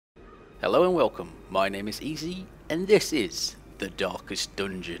Hello and welcome, my name is EeZeE and this is The Darkest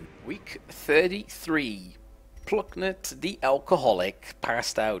Dungeon. Week 33. Plucknet the alcoholic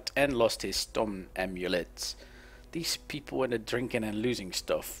passed out and lost his stun amulet. These people were drinking and losing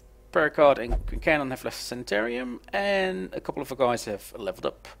stuff. Pericard and Cannon have left Centarium and a couple of the guys have leveled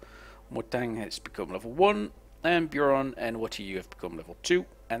up. Motang has become level 1 and Bjorn and Watu have become level 2,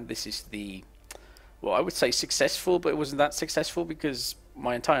 and this is the, well, I would say successful, but it wasn't that successful because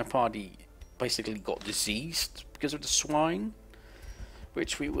my entire party basically got diseased because of the swine,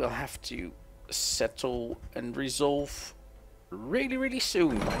 which we will have to settle and resolve really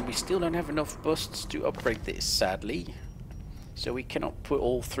soon, and we still don't have enough busts to upgrade this, sadly, so we cannot put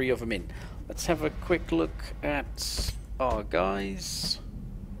all 3 of them in. Let's have a quick look at our guys.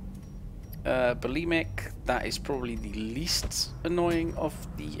 Bulimic, that is probably the least annoying of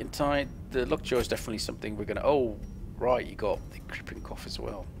the entire. The Lockjaw is definitely something we're gonna. Oh, right, you got the Creeping Cough as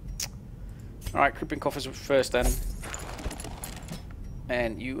well. Alright, Creeping Cough is first then.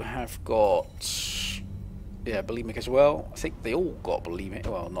 And you have got, yeah, Bulimic as well. I think they all got Bulimic.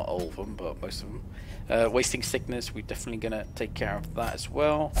 Well, not all of them, but most of them. Wasting Sickness, we're definitely gonna take care of that as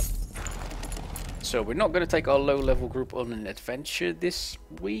well. So we're not gonna take our low-level group on an adventure this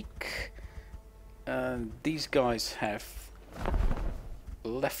week. These guys have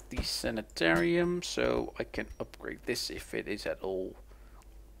left the sanitarium, so I can upgrade this if it is at all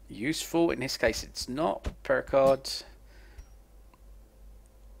useful. In this case it's not. Pericard,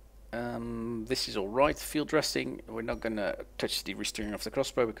 this is alright. Field dressing, we're not gonna touch the restoring of the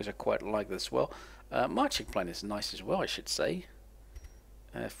crossbow because I quite like this as well. Marching plan is nice as well, I should say.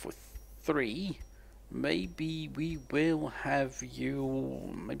 For 3, maybe we will have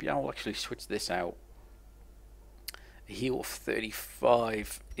you, maybe I'll actually switch this out. A heal of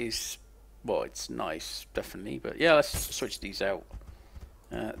 35 is, well, it's nice, definitely, but yeah, let's switch these out.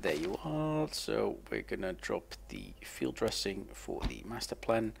 There you are. So we're gonna drop the field dressing for the master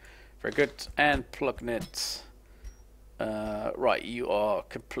plan. Very good. And Plucknet, right, you are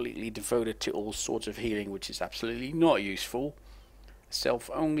completely devoted to all sorts of healing, which is absolutely not useful. Self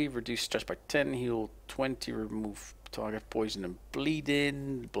only, reduce stress by 10, heal 20, remove target poison and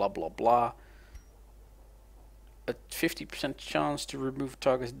bleeding, blah blah blah. A 50% chance to remove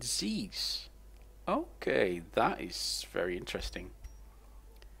target disease. Okay, that is very interesting.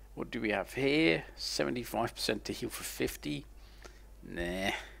 What do we have here? 75% to heal for 50.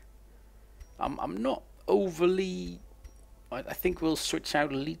 Nah. I'm not overly. I think we'll switch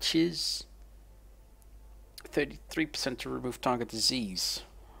out leeches. 33% to remove target disease.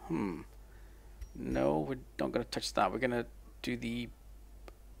 No, we're not going to touch that. We're going to do the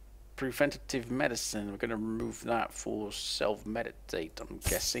preventative medicine. We're going to remove that for self-meditate, I'm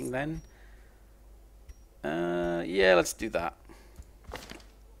guessing then. Yeah, let's do that.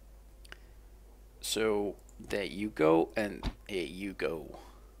 So there you go, and here you go.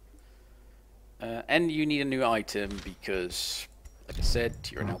 And you need a new item because, like I said,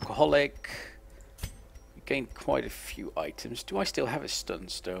 you're an alcoholic. You gained quite a few items. Do I still have a stun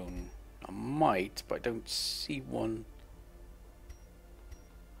stone? I might, but I don't see one.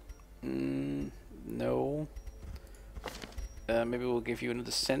 No. Maybe we'll give you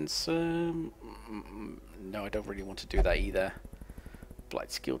another sensor. No, I don't really want to do that either.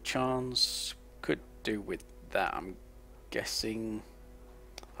 Blight skill chance. Could do with that, I'm guessing.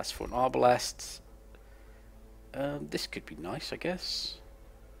 That's for an Arbalest. This could be nice, I guess.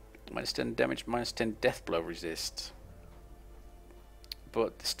 Minus 10 damage, minus 10 death blow resist.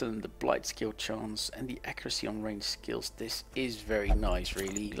 But still in the blight skill chance and the accuracy on range skills. This is very nice,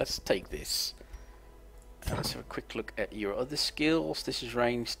 really. Let's take this. Let's have a quick look at your other skills. This is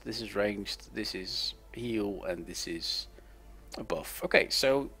ranged, this is ranged, this is heal, and this is a buff. Okay,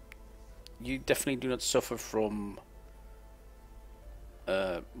 so you definitely do not suffer from,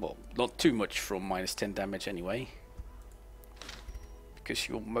 well, not too much from minus 10 damage anyway, because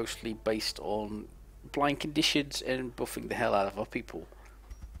you're mostly based on blind conditions and buffing the hell out of our people.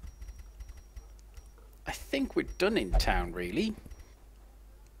 I think we're done in town, really.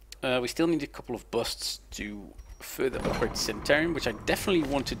 We still need a couple of busts to further upgrade the Centurion, which I definitely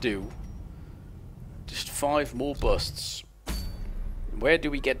want to do. Just 5 more busts. Where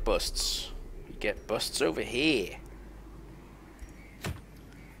do we get busts? We get busts over here.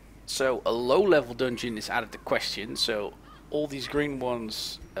 So a low-level dungeon is out of the question. So all these green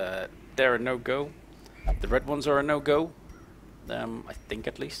ones, they're a no-go. The red ones are a no-go. I think,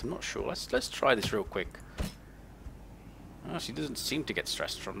 at least. I'm not sure. Let's try this real quick. Oh, she doesn't seem to get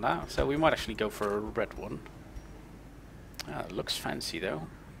stressed from that, so we might actually go for a red one. Ah, it looks fancy though.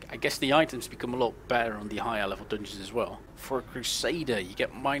 I guess the items become a lot better on the higher level dungeons as well. For a Crusader, you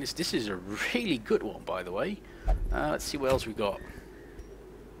get minus... This is a really good one, by the way. Let's see what else we got.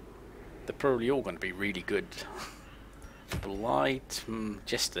 They're probably all going to be really good. Blight,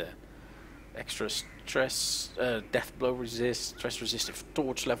 Jester. Extra stress, death blow resist, stress resist if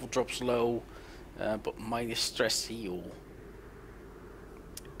torch level drops low, but minus stress heal.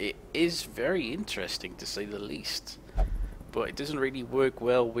 It is very interesting to say the least. But it doesn't really work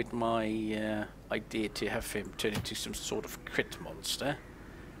well with my idea to have him turn into some sort of crit monster.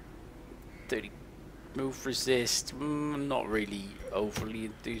 30 move resist, not really overly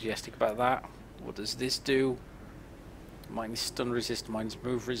enthusiastic about that. What does this do? Minus stun resist, minus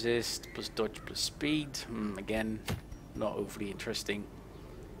move resist, plus dodge, plus speed. Again, not overly interesting.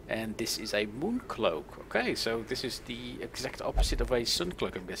 And this is a moon cloak. Okay, so this is the exact opposite of a sun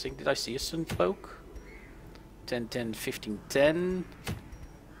cloak, I'm guessing. Did I see a sun cloak? 10, 10, 15, 10.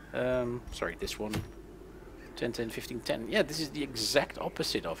 Sorry, this one. 10, 10, 15, 10. Yeah, this is the exact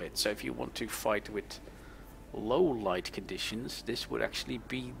opposite of it. So if you want to fight with low light conditions, this would actually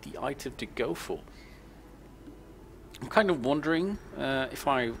be the item to go for. I'm kind of wondering if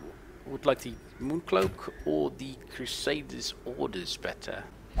I would like the Mooncloak or the Crusader's Orders better.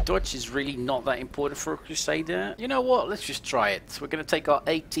 Dodge is really not that important for a Crusader. You know what? Let's just try it. We're going to take our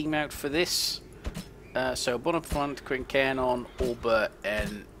A team out for this. So Bonaparte, Quincanon, Orber,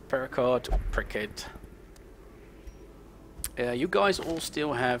 and Pericard, Prickard. You guys all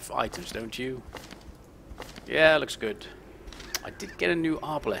still have items, don't you? Yeah, looks good. I did get a new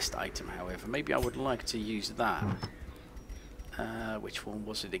Arbalest item, however. Maybe I would like to use that. Which one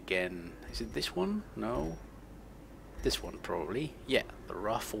was it again? Is it this one? No. This one probably. Yeah, the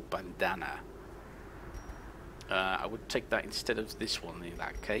Raffle Bandana. I would take that instead of this one in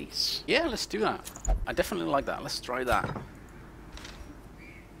that case. Yeah, let's do that. I definitely like that. Let's try that.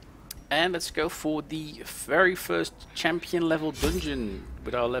 And let's go for the very first champion level dungeon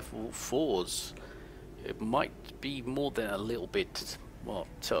with our level 4s. It might be more than a little bit, well,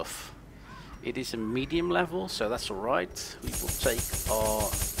 tough. It is a medium level, so that's alright. We will take our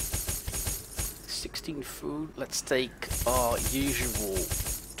 16 food. Let's take our usual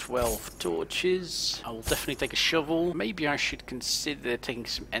 12 torches. I will definitely take a shovel. Maybe I should consider taking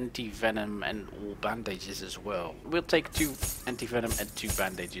some anti-venom and all bandages as well. We'll take 2 anti-venom and 2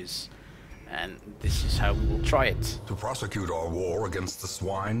 bandages. And this is how we will try it. To prosecute our war against the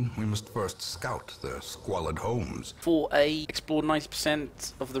swine, we must first scout their squalid homes. For a explore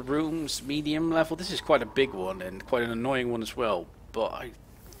 90% of the rooms, medium level, this is quite a big one and quite an annoying one as well. But I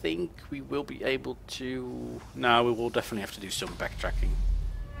think we will be able to... No, we will definitely have to do some backtracking.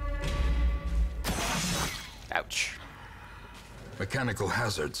 Ouch. Mechanical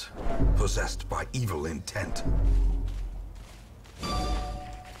hazards, possessed by evil intent.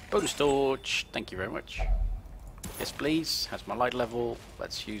 Bonus torch, thank you very much. Yes please, has my light level.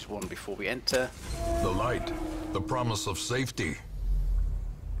 Let's use one before we enter. The light, the promise of safety.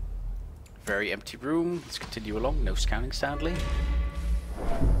 Very empty room, let's continue along, no scanning sadly.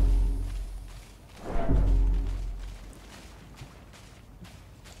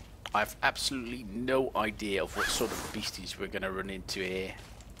 I have absolutely no idea of what sort of beasties we're going to run into here.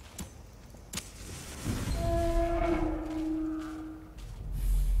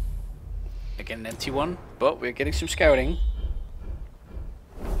 Again, an empty one, but we're getting some scouting.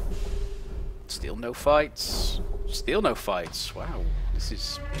 Still no fights. Still no fights. Wow, this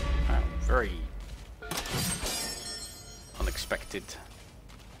is very unexpected.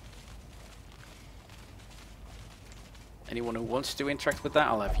 Anyone who wants to interact with that,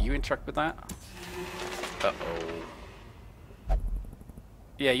 I'll have you interact with that. Uh-oh.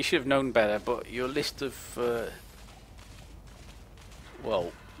 Yeah, you should have known better, but your list of,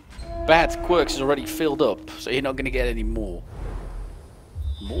 well, bad quirks is already filled up, so you're not going to get any more.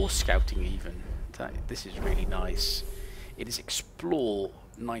 More scouting even. This is really nice. It is explore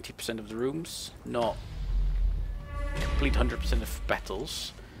 90% of the rooms, not complete 100% of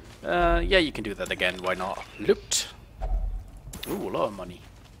battles. Yeah, you can do that again, why not? Loot. Ooh, a lot of money.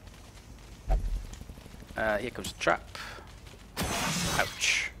 Here comes a trap.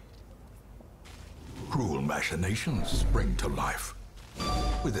 Ouch. Cruel machinations spring to life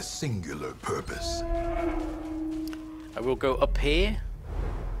with a singular purpose. I will go up here.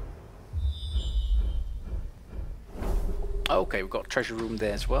 Okay, we've got a treasure room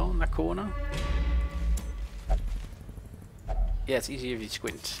there as well in that corner. Yeah, it's easy if you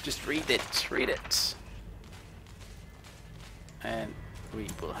squint. Just read it, read it. And we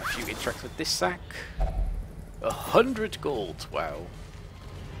will have you interact with this sack. 100 gold, wow.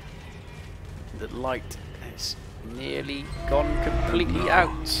 The light is nearly gone completely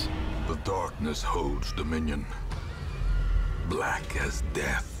out. The darkness holds dominion. Black as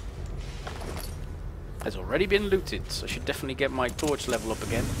death. Has already been looted, so I should definitely get my torch level up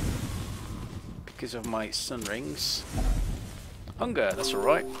again. Because of my sun rings. Hunger, that's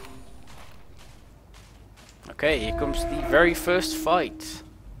alright. Okay, here comes the very first fight.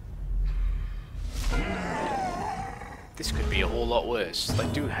 This could be a whole lot worse. They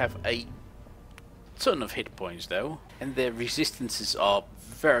do have a ton of hit points though, and their resistances are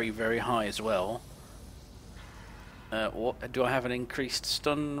very, very high as well. What do I have an increased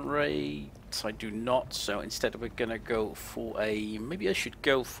stun rate? I do not, so instead we're gonna go for a, maybe I should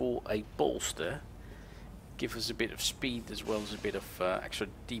go for a bolster. Give us a bit of speed as well as a bit of extra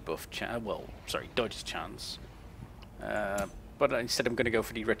debuff chance, dodge chance. But instead I'm gonna go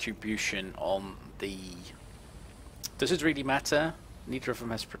for the retribution on the... Does it really matter? Neither of them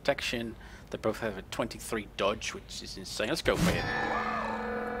has protection. They both have a 23 dodge, which is insane. Let's go for him.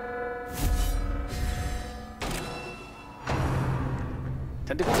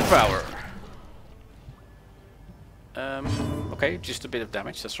 Tentacle Devour. Okay, just a bit of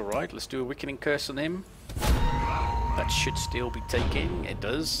damage, that's alright. Let's do a Weakening Curse on him. That should still be taking, it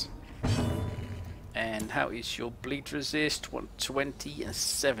does. And how is your bleed resist? 120 and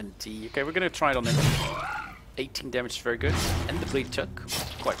 70. Okay, we're going to try it on him. 18 damage is very good. And the bleed took.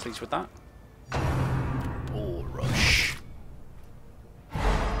 Quite pleased with that. Bull Rush.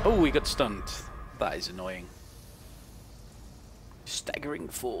 Oh, he got stunned. That is annoying. Staggering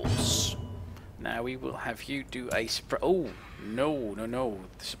Force. Now we will have you do a oh, no.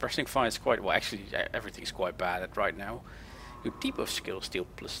 The suppressing fire is quite, well actually everything's quite bad at right now. Your debuff skill is still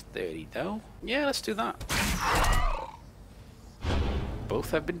plus 30 though. Yeah, let's do that.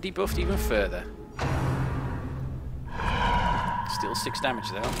 Both have been debuffed even further. Still 6 damage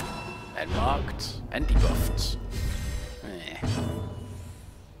though. And marked and debuffed.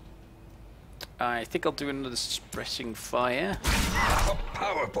 I think I'll do another suppressing fire. A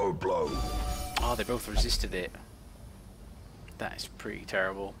powerful blow. Oh, they both resisted it. That is pretty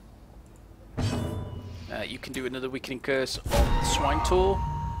terrible. You can do another Weakening Curse on Swine Tor.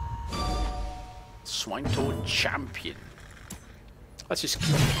 Swine Tor Champion. Let's just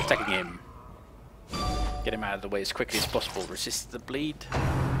keep attacking him. Get him out of the way as quickly as possible. Resist the bleed.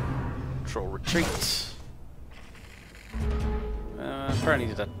 Troll Retreat.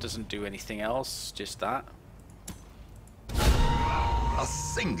 Apparently that doesn't do anything else, just that. A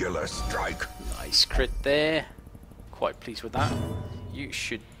singular strike. Nice crit there. Quite pleased with that. You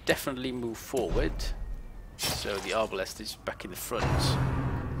should definitely move forward. So the Arbalest is back in the front.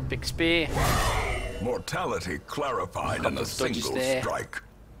 Big spear. Mortality clarified in a single strike.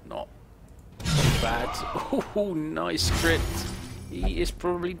 Not too bad. Oh, nice crit. He is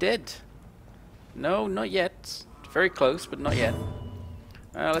probably dead. No, not yet. Very close, but not yet.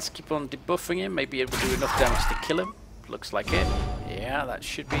 Let's keep on debuffing him. Maybe it will do enough damage to kill him. Looks like it. Yeah, that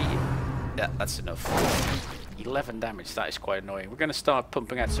should be... Yeah, that's enough. 11 damage. That is quite annoying. We're going to start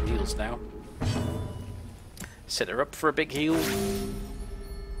pumping out some heals now. Set her up for a big heal.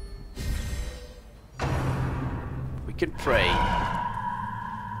 We can pray.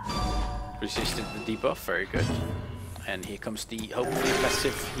 Resisted the debuff. Very good. And here comes the hopefully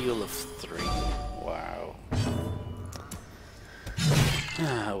massive heal of 3. Wow.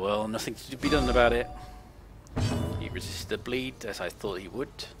 Ah, well, nothing to be done about it. He resisted the bleed as I thought he would.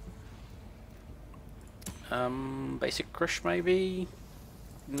 Basic crush maybe?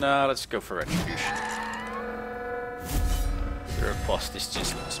 No, let's go for retribution. The riposte is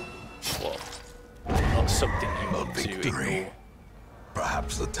just, well, not something you want to ignore.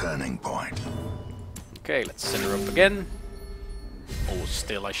 Perhaps the turning point. Okay, let's set her up again. Or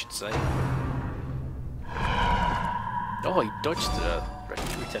still, I should say. Oh, he dodged the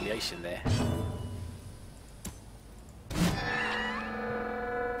retaliation there.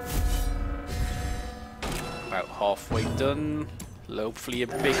 About halfway done. Hopefully a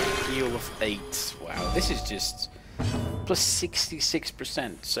big heal of 8. Wow, this is just plus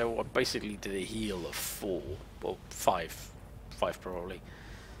 66%. So I basically did a heal of 4. Well, 5. 5 probably.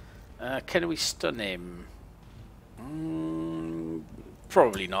 Can we stun him?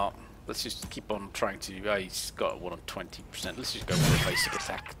 Probably not. Let's just keep on trying to... he's got one on 20%. Let's just go for a basic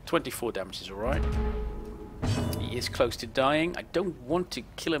attack. 24 damage is alright. He is close to dying. I don't want to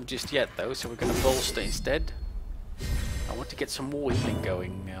kill him just yet though, so we're going to bolster instead. I want to get some more healing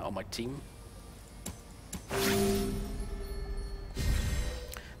going on my team.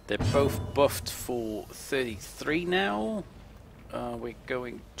 They're both buffed for 33 now. We're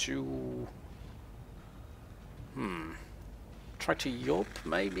going to... try to yelp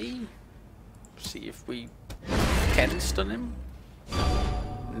maybe? See if we can stun him.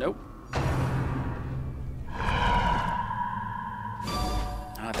 Nope.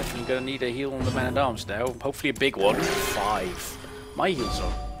 Definitely gonna need a heal on the Man-At-Arms now. Hopefully a big one. 5. My heals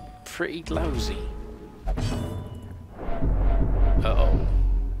are pretty lousy. Uh-oh.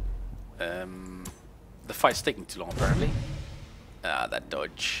 The fight's taking too long apparently. Ah, that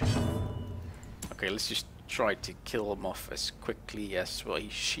dodge. Okay, let's just try to kill him off as quickly as well.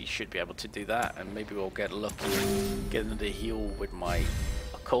 She should be able to do that, and maybe we'll get lucky and get another heal with my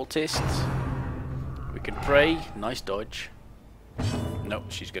occultist. We can pray. Nice dodge. Nope,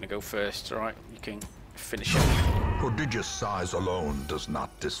 she's gonna go first. Alright, you can finish it. Prodigious size alone does not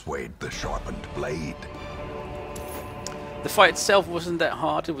dissuade the sharpened blade. The fight itself wasn't that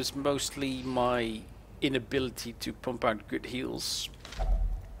hard. It was mostly my inability to pump out good heals.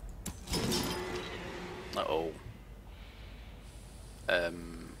 Uh-oh.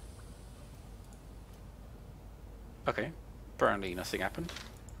 Okay. Apparently nothing happened.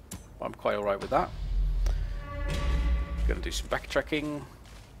 I'm quite alright with that. Gonna do some backtracking.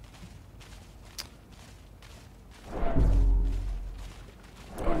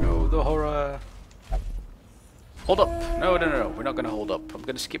 Oh no, the horror. Hold up. No, we're not gonna hold up. I'm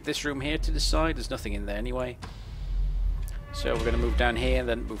gonna skip this room here to the side. There's nothing in there anyway. So we're gonna move down here,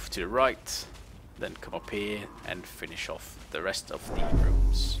 then move to the right, then come up here and finish off the rest of the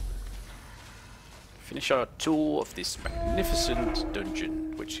rooms. Finish our tour of this magnificent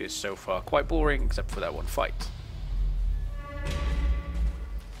dungeon, which is so far quite boring except for that one fight.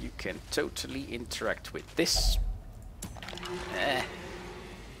 You can totally interact with this.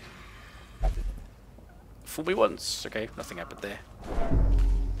 Fool me once. Okay, nothing happened there.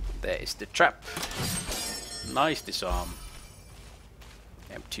 There is the trap. Nice disarm.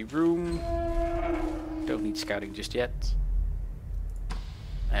 Empty room. Don't need scouting just yet.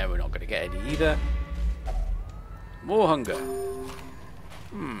 And we're not going to get any either. More hunger.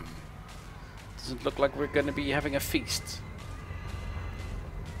 Doesn't look like we're going to be having a feast.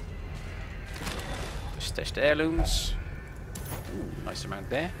 Stashed heirlooms. Ooh, nice amount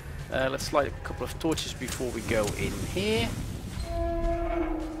there. Let's light a couple of torches before we go in here.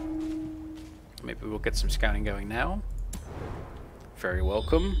 Maybe we'll get some scouting going now. Very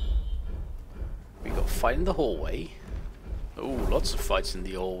welcome. We got a fight in the hallway. Oh, lots of fights in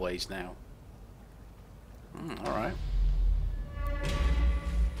the hallways now. Alright.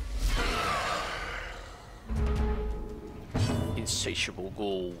 Insatiable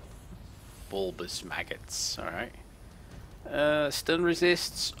ghoul. Bulbous maggots. Alright. Stun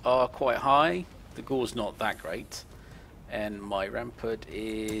resists are quite high. The ghoul's not that great. And my rampart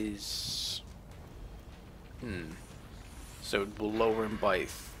is... So it will lower him by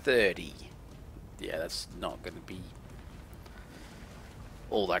 30. Yeah, that's not going to be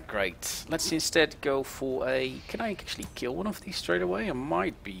all that great. Let's instead go for a... Can I actually kill one of these straight away? I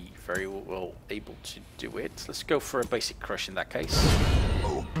might be very well able to do it. Let's go for a basic crush in that case.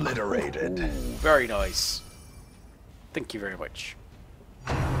 Obliterated. Ooh, very nice. Thank you very much.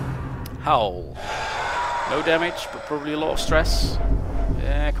 Howl. No damage, but probably a lot of stress.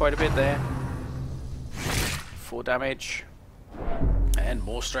 Yeah, quite a bit there. 4 damage. And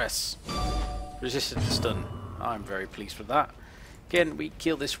more stress. Resistant to stun. I'm very pleased with that. Again, we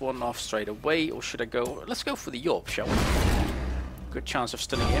kill this one off straight away, or should I go... Let's go for the Yorp, shall we? Good chance of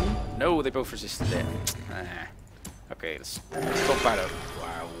stunning him. No, they both resisted it. Okay, let's pop that up.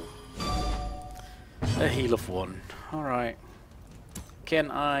 Wow. A heal of 1. Alright.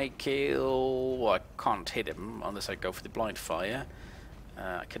 Can I kill... Well, I can't hit him unless I go for the blind fire.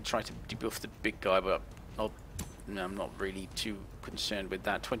 I can try to debuff the big guy, but I'm not really too concerned with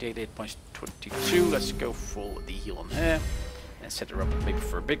that. 28 hit points, 22. Let's go for the heal on her. And set her up maybe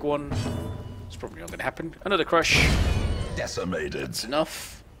for a big one. It's probably not going to happen. Another crush. Decimated. That's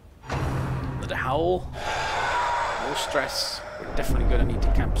enough. Another howl. More stress. We're definitely going to need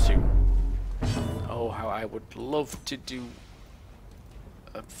to camp soon. Oh, how I would love to do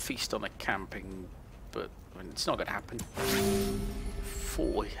a feast on a camping, but I mean, it's not going to happen.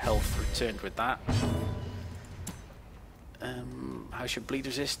 4 health returned with that. How should bleed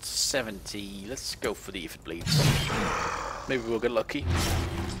resist? 70. Let's go for the if it bleeds. Maybe we'll get lucky.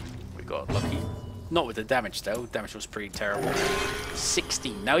 We got lucky. Not with the damage though. Damage was pretty terrible.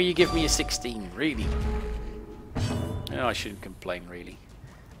 16. Now you give me a 16. Really? No, I shouldn't complain really.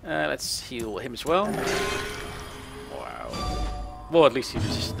 Let's heal him as well. Wow. Well, at least he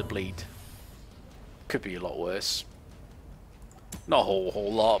resisted the bleed. Could be a lot worse. Not a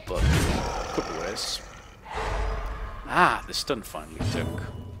whole lot, but could be worse. Ah, the stun finally took.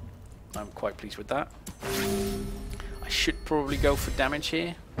 I'm quite pleased with that. I should probably go for damage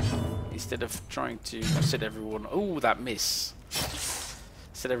here. instead of trying to set everyone... Oh, that miss.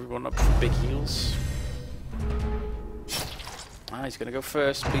 Set everyone up for big heals. Ah, he's gonna go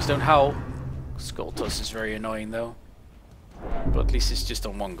first. Please don't howl. Skull Toss is very annoying though. But at least it's just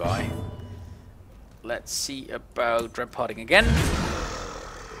on one guy. Let's see about Ramparting again.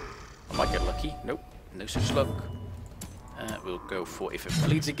 I might get lucky. Nope, no such luck. We'll go for, if it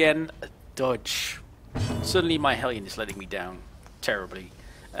bleeds again, a dodge. Suddenly my Hellion is letting me down terribly.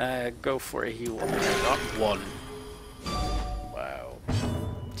 Go for a heal on the head. One. Wow.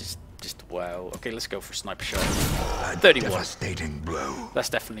 Just wow. Okay, let's go for sniper shot. 31. Devastating blow. That's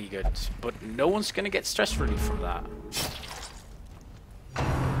definitely good. But no one's gonna get stress relief from that.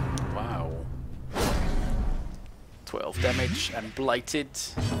 Wow. 12 damage and blighted.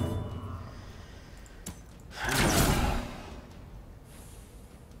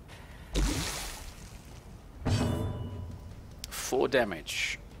 4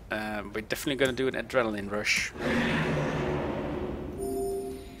 damage. We're definitely going to do an adrenaline rush.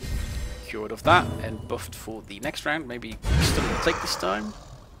 Cured of that and buffed for the next round. Maybe still will take this time.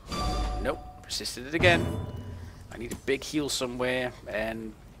 Nope. Resisted it again. I need a big heal somewhere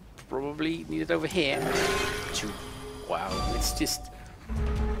and probably need it over here. 2. Wow. It's just...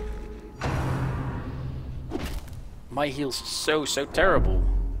 My heal's so terrible.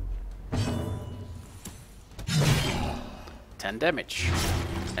 10 damage.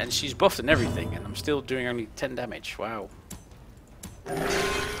 And she's buffed and everything, and I'm still doing only 10 damage. Wow.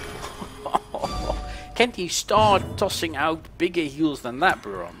 Can't you start tossing out bigger heals than that,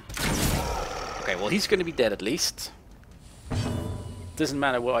 Buron? Okay, well, he's going to be dead at least. Doesn't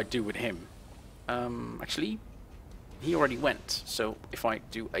matter what I do with him. Actually, he already went. So if I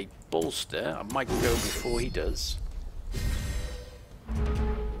do a bolster, I might go before he does.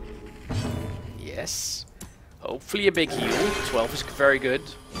 Yes. Hopefully a big heal. 12 is very good.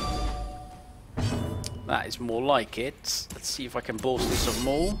 That is more like it. Let's see if I can bolster some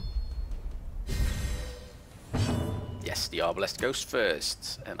more. Yes, the Arbalest goes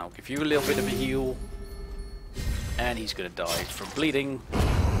first. And I'll give you a little bit of a heal. And he's going to die from bleeding.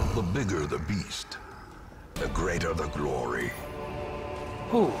 The bigger the beast, the greater the glory.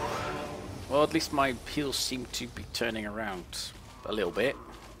 Whew. Well, at least my heals seem to be turning around a little bit.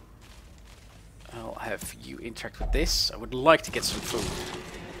 I'll have you interact with this. I would like to get some food.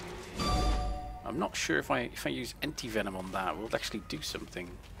 I'm not sure if I use anti-venom on that, will it actually do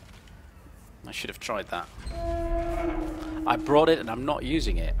something. I should have tried that. I brought it and I'm not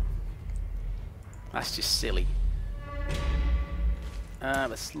using it. That's just silly.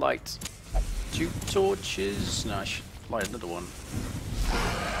 Let's light 2 torches. No, I should light another one.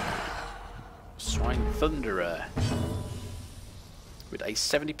 Swine Thunderer. With a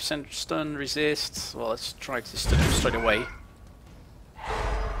 70% stun resist. Well, let's try to stun him straight away.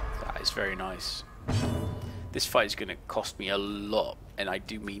 That is very nice. This fight is going to cost me a lot, and I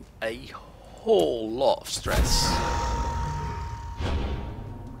do mean a whole lot of stress.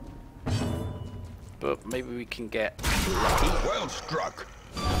 But maybe we can get lucky. Well struck.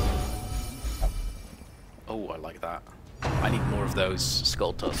 Oh, I like that. I need more of those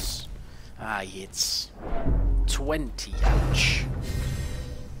skull tusks. Ah, it's 20. Ouch.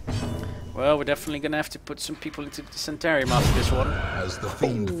 Well, we're definitely going to have to put some people into the Centarium after this one. As the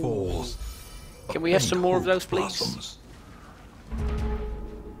fiend falls. Can we have some more of those, please?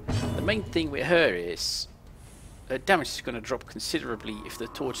 The main thing with her is her damage is going to drop considerably if the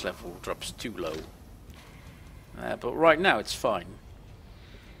torch level drops too low. But right now it's fine.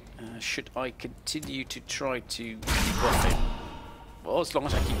 Should I continue to try to buff him? Well, as long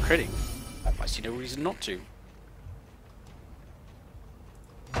as I keep critting. I see no reason not to.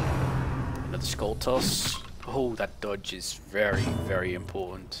 Another skull toss. Oh, that dodge is very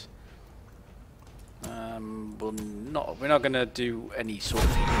important. We're not gonna do any sort of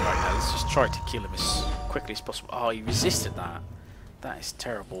healing right now. Let's just try to kill him as quickly as possible. Oh, he resisted that. That is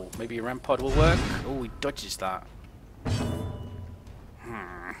terrible. Maybe a rampart will work. Oh, he dodges that.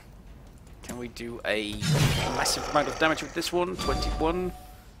 Can we do a massive amount of damage with this one? 21.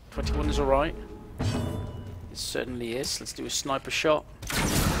 21 is alright. It certainly is. Let's do a sniper shot.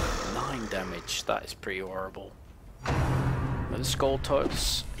 9 damage. That is pretty horrible. Another skull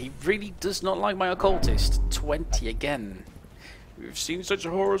toss. He really does not like my occultist. 20 again. We've seen such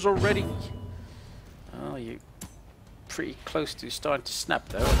horrors already. Oh, you're pretty close to starting to snap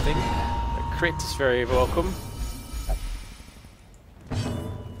though, I think. The crit is very welcome.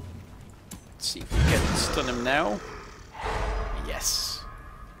 Let's see if we can stun him now. Yes.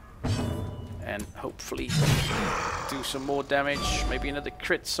 And hopefully do some more damage. Maybe another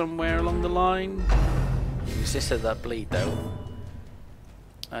crit somewhere along the line. He resisted that bleed though.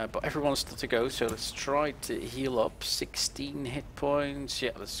 But everyone's still to go, so let's try to heal up. 16 hit points.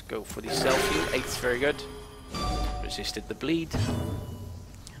 Yeah, let's go for the self-heal. 8's very good. Resisted the bleed.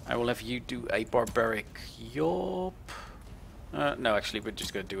 I will have you do a barbaric yop. No, actually, we're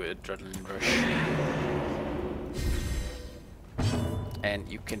just going to do an adrenaline rush. And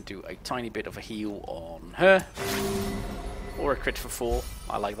you can do a tiny bit of a heal on her. Or a crit for 4.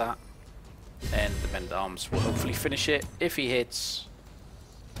 I like that. And the Man-At-Arms will hopefully finish it if he hits.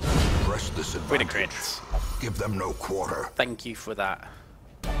 Press this With a advantage. crit. Give them no quarter. Thank you for that.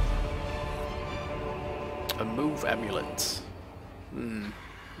 A move amulet.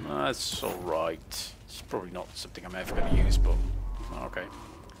 That's alright. It's probably not something I'm ever going to use, but okay.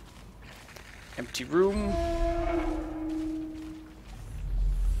 Empty room.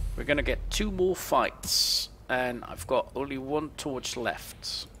 We're going to get 2 more fights, and I've got only 1 torch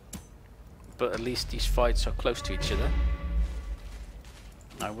left. But at least these fights are close to each other.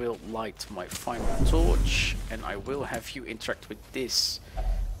 I will light my final torch, and I will have you interact with this.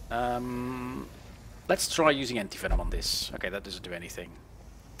 Let's try using anti-venom on this. Okay, that doesn't do anything.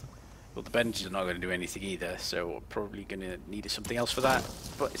 Well, the bandages are not going to do anything either, so we're probably going to need something else for that.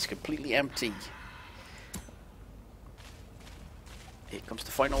 But it's completely empty. Here comes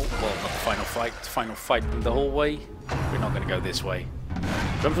the final, well, not the final fight in the hallway. We're not going to go this way.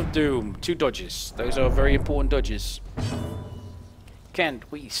 Jump of Doom, 2 dodges. Those are very important dodges. Can't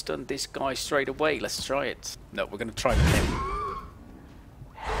we stun this guy straight away? Let's try it. No, we're going to try with him.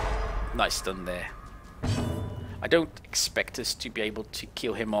 Nice stun there. I don't expect us to be able to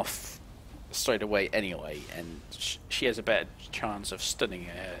kill him off straight away anyway, and she has a better chance of stunning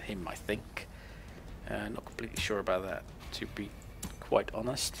him, I think. Not completely sure about that, to be quite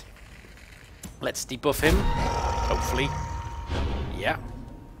honest. Let's debuff him, hopefully. Yeah.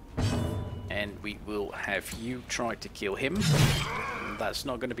 And we will have you try to kill him. That's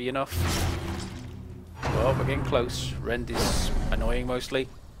not going to be enough. Well, we're getting close. Rend is annoying mostly.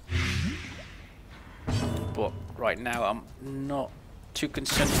 But right now I'm not too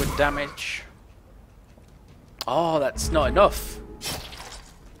concerned with damage. Oh, that's not enough.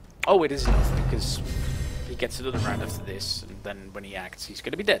 Oh, it is enough because he gets another round after this, and then when he acts he's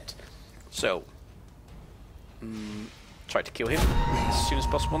going to be dead. So, try to kill him as soon as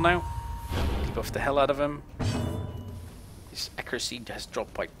possible now. Debuff the hell out of him. His accuracy has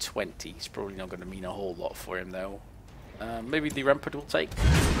dropped by 20. It's probably not going to mean a whole lot for him though. Maybe the rampart will take.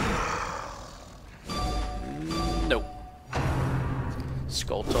 No.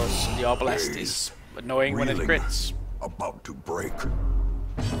 Skull Toss, the Arbalest is annoying when it crits. About to break.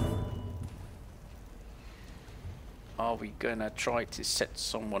 Are we gonna try to set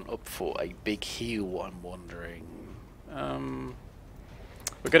someone up for a big heal, I'm wondering?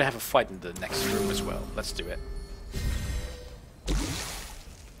 We're gonna have a fight in the next room as well. Let's do it.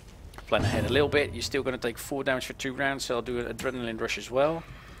 Plan ahead a little bit. You're still gonna take 4 damage for 2 rounds, so I'll do an adrenaline rush as well.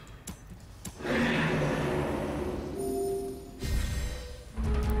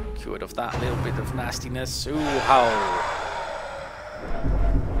 Cured of that little bit of nastiness. Ooh, Howl.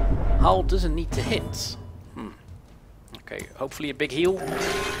 Howl doesn't need to hit. Okay, hopefully a big heal.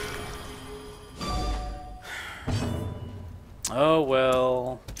 Oh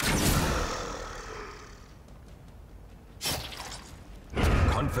well.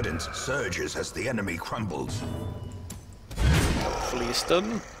 Confidence surges as the enemy crumbles. Hopefully a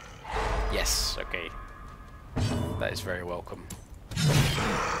stun. Yes, okay. That is very welcome.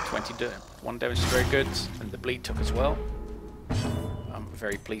 21 damage is very good, and the bleed took as well. I'm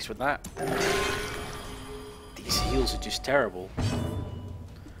very pleased with that. These heals are just terrible.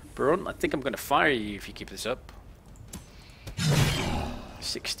 Baron, I think I'm going to fire you if you keep this up.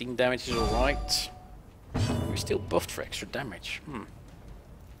 16 damage is alright. We're still buffed for extra damage.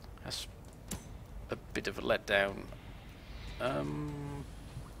 That's a bit of a letdown.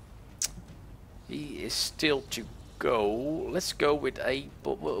 He is still to go. Let's go with a...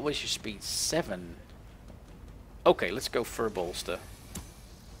 What was your speed? 7. Okay, let's go for a bolster.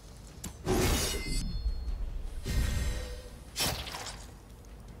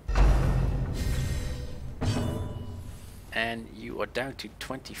 And you are down to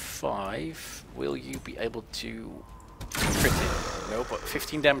 25. Will you be able to crit it? No, but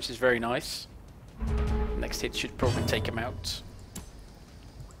 15 damage is very nice. Next hit should probably take him out.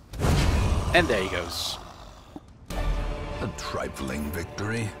 And there he goes. A trifling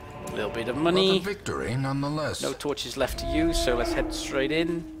victory. A little bit of money. But a victory nonetheless. No torches left to use, so let's head straight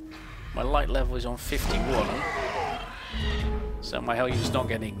in. My light level is on 51. So my health is not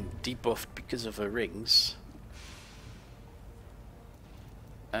getting debuffed because of her rings.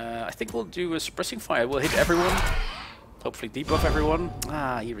 I think we'll do a suppressing fire. We'll hit everyone. Hopefully debuff everyone.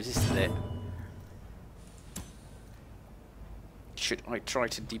 Ah, he resisted it. Should I try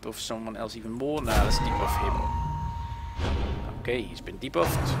to debuff someone else even more? Nah, let's debuff him. Okay, he's been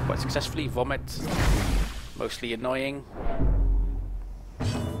debuffed quite successfully. Vomit. Mostly annoying.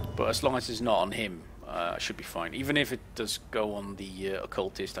 But as long as it's not on him, I should be fine. Even if it does go on the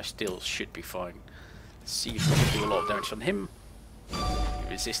occultist, I still should be fine. Let's see if we can do a lot of damage on him. He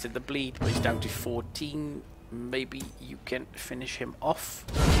resisted the bleed, but he's down to 14. Maybe you can finish him off.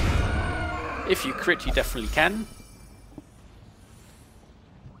 If you crit, you definitely can.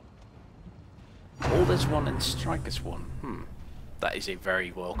 Hold as one and strike as one. That is a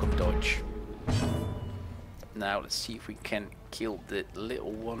very welcome dodge. Now let's see if we can kill the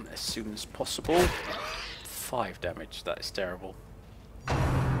little one as soon as possible. 5 damage, that is terrible.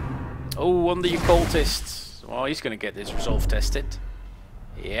 Oh, on the occultist. Well, he's going to get his resolve tested.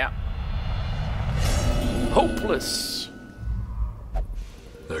 Yeah. Hopeless.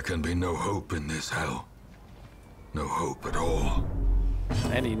 There can be no hope in this hell. No hope at all.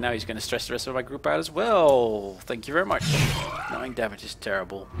 And now he's going to stress the rest of my group out as well. Thank you very much. 9 damage is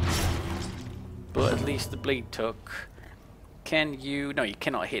terrible. But at least the bleed took. Can you... No, you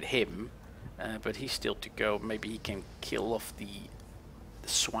cannot hit him. But he's still to go. Maybe he can kill off the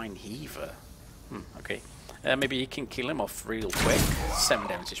swine heaver. Okay. Maybe he can kill him off real quick. 7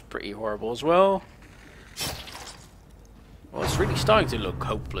 damage is pretty horrible as well. Well, it's really starting to look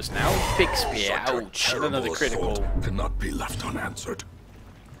hopeless now. Big spear, ouch. And another critical. Cannot be left unanswered.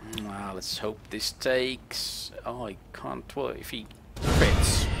 Well, let's hope this takes... Oh, I can't... Well, if he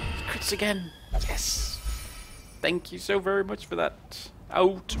crits. Crits again. Yes. Thank you so very much for that.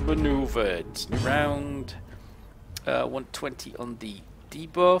 Outmaneuvered. New round. 120 on the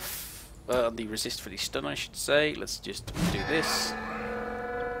debuff. On the resist for the stun, I should say. Let's just do this.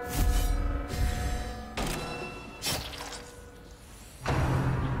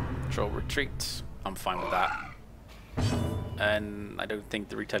 Control retreat. I'm fine with that. And I don't think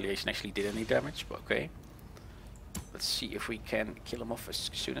the retaliation actually did any damage, but okay. Let's see if we can kill him off as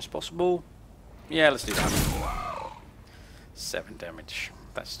soon as possible. Yeah, let's do that. 7 damage.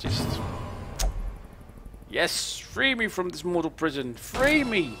 That's just... Yes! Free me from this mortal prison! Free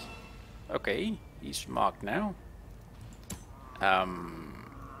me! Okay, he's marked now.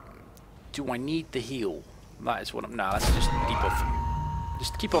 Do I need the heal? That is what I'm... Nah, let's just debuff him.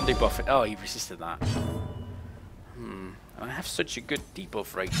 Just keep on debuffing. Oh, he resisted that. I have such a good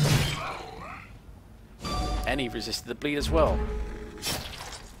debuff rate. And he resisted the bleed as well.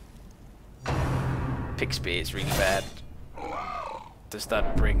 Pig spear is really bad. Does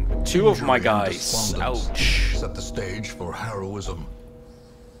that bring 2 of my guys? Ouch. Set the stage for heroism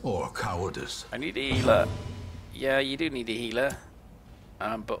or cowardice. I need a healer. Yeah, you do need a healer.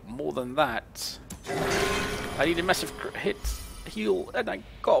 But more than that, I need a massive hit heal, and I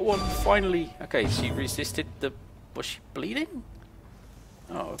got one finally. Okay, she resisted the... Was she bleeding?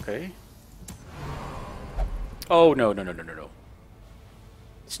 Oh, okay. Oh, no.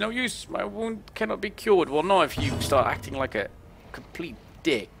 It's no use. My wound cannot be cured. Well, not if you start acting like a complete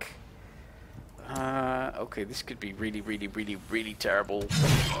dick. Okay, this could be really terrible.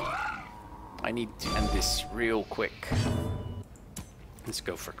 I need to end this real quick. Let's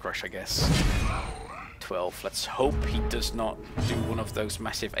go for a crush, I guess. 12. Let's hope he does not do one of those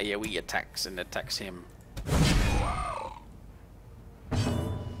massive AoE attacks and attacks him.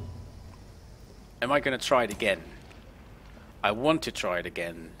 Am I going to try it again? I want to try it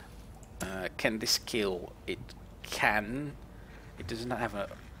again. Can this kill? It can. It does not have a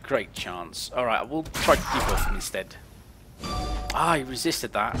great chance. Alright, we'll try to debuff him instead. Ah, he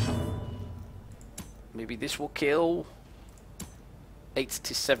resisted that. Maybe this will kill. 8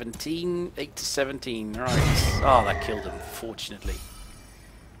 to 17. 8 to 17. Right. Oh, that killed him, fortunately.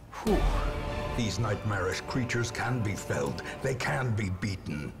 Whew. These nightmarish creatures can be felled. They can be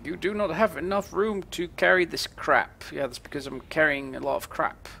beaten. You do not have enough room to carry this crap. Yeah, that's because I'm carrying a lot of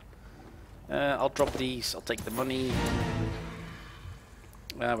crap. I'll drop these. I'll take the money.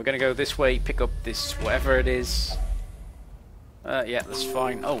 We're going to go this way, pick up this whatever it is. Yeah, that's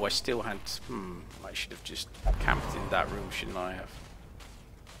fine. Oh, I still had... I should have just camped in that room, shouldn't I have?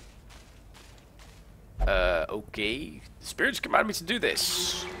 Okay. The spirits command me to do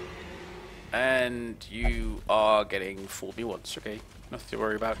this. And you are getting fooled me once, okay? Nothing to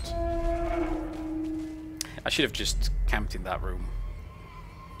worry about. I should have just camped in that room.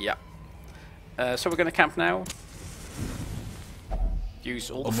 Yeah. So we're going to camp now. Use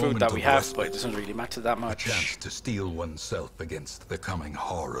all the food that we have, but it doesn't really matter that much. A chance to steel oneself against the coming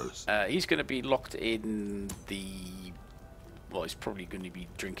horrors. He's going to be locked in the... Well, he's probably going to be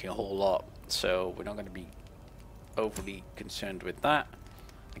drinking a whole lot, so we're not going to be overly concerned with that.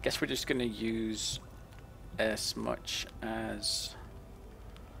 I guess we're just going to use as much as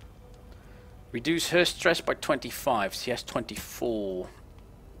reduce her stress by 25. She has 24.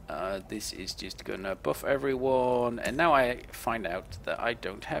 This is just gonna buff everyone, and now I find out that I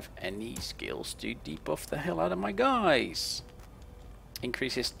don't have any skills to debuff the hell out of my guys.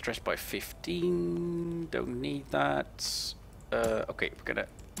 Increase his stress by 15. Don't need that. Okay, we're gonna.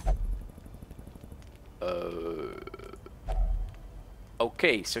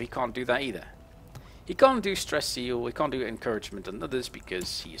 Okay, so he can't do that either. He can't do stress seal. He can't do encouragement on others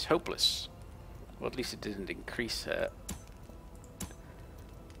because he is hopeless. Well, at least it didn't increase her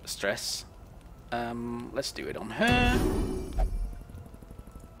stress. Let's do it on her.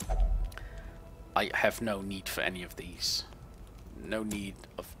 I have no need for any of these. No need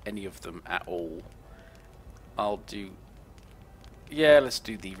of any of them at all. I'll do... Yeah, let's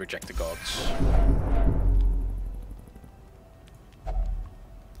do the Reject the Gods.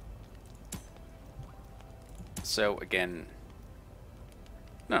 So, again...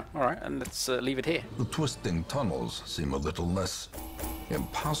 No, alright, and let's leave it here. The twisting tunnels seem a little less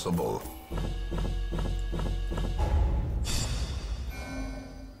impossible.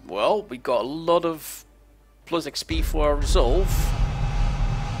 Well, we got a lot of plus XP for our resolve.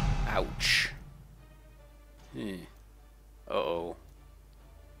 Ouch. Uh-oh.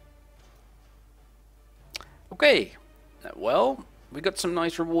 Okay. Well, we got some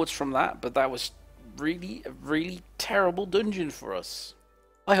nice rewards from that, but that was really a really terrible dungeon for us.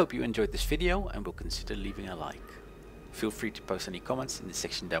 I hope you enjoyed this video and will consider leaving a like. Feel free to post any comments in the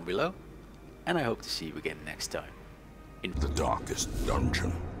section down below, and I hope to see you again next time in The darkest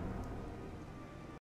dungeon.